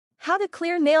How to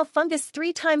clear nail fungus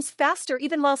 3 times faster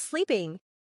even while sleeping.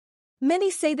 Many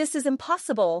say this is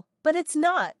impossible, but it's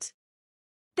not.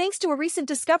 Thanks to a recent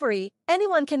discovery,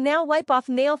 anyone can now wipe off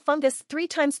nail fungus 3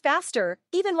 times faster,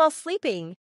 even while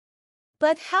sleeping.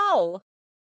 But how?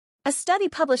 A study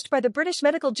published by the British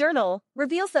Medical Journal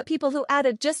reveals that people who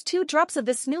added just 2 drops of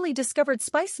this newly discovered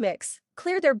spice mix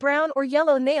cleared their brown or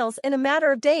yellow nails in a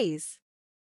matter of days.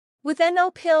 With no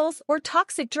pills or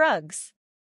toxic drugs.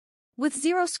 With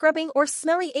zero scrubbing or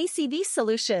smelly ACV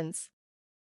solutions.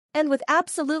 And with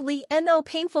absolutely no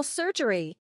painful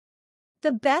surgery.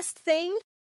 The best thing?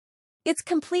 It's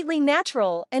completely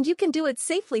natural and you can do it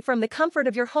safely from the comfort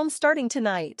of your home starting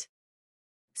tonight.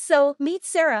 So, meet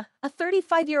Sarah, a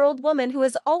 35-year-old woman who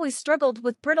has always struggled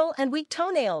with brittle and weak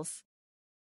toenails.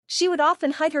 She would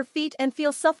often hide her feet and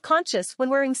feel self-conscious when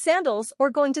wearing sandals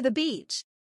or going to the beach.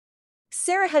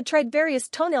 Sarah had tried various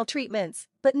toenail treatments,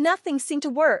 but nothing seemed to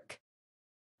work.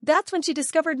 That's when she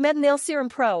discovered Metanail Serum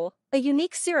Pro, a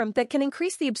unique serum that can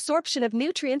increase the absorption of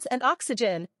nutrients and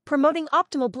oxygen, promoting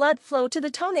optimal blood flow to the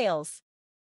toenails.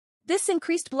 This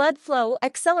increased blood flow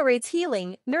accelerates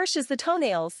healing, nourishes the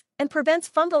toenails, and prevents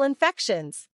fungal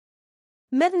infections.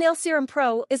 Metanail Serum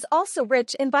Pro is also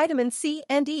rich in vitamin C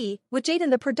and E, which aid in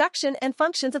the production and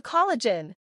functions of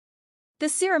collagen. The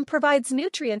serum provides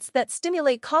nutrients that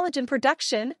stimulate collagen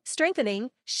production,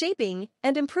 strengthening, shaping,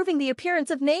 and improving the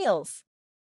appearance of nails.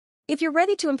 If you're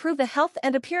ready to improve the health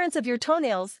and appearance of your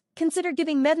toenails, consider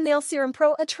giving Metanail Serum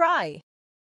Pro a try.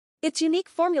 Its unique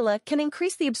formula can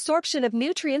increase the absorption of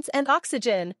nutrients and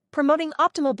oxygen, promoting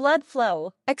optimal blood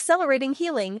flow, accelerating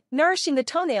healing, nourishing the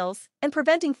toenails, and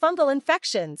preventing fungal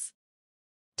infections.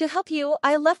 To help you,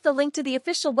 I left the link to the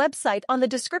official website on the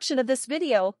description of this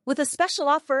video with a special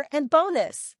offer and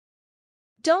bonus.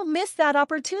 Don't miss that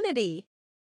opportunity.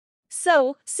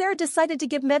 So, Sarah decided to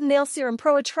give Metanail Serum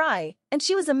Pro a try, and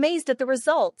she was amazed at the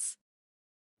results.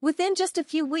 Within just a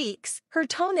few weeks, her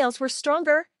toenails were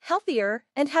stronger, healthier,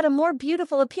 and had a more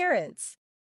beautiful appearance.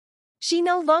 She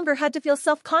no longer had to feel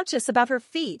self-conscious about her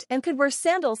feet and could wear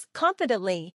sandals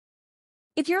confidently.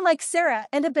 If you're like Sarah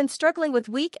and have been struggling with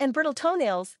weak and brittle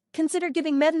toenails, consider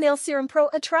giving Metanail Serum Pro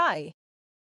a try.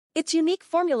 Its unique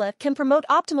formula can promote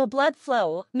optimal blood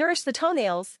flow, nourish the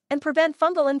toenails, and prevent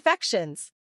fungal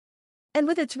infections. And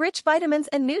with its rich vitamins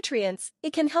and nutrients,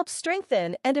 it can help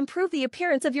strengthen and improve the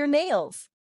appearance of your nails.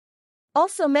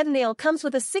 Also, Metanail comes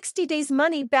with a 60 days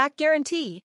money-back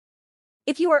guarantee.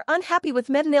 If you are unhappy with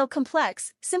Metanail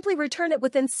Complex, simply return it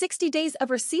within 60 days of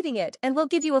receiving it and we'll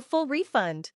give you a full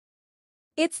refund.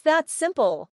 It's that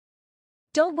simple.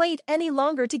 Don't wait any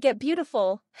longer to get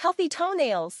beautiful, healthy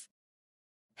toenails.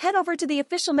 Head over to the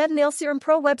official Metanail Serum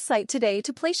Pro website today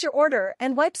to place your order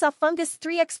and wipes off fungus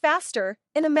 3x faster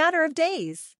in a matter of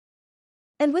days.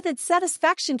 And with its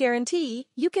satisfaction guarantee,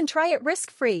 you can try it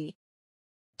risk-free.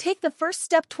 Take the first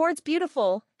step towards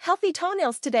beautiful, healthy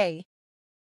toenails today.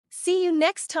 See you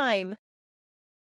next time.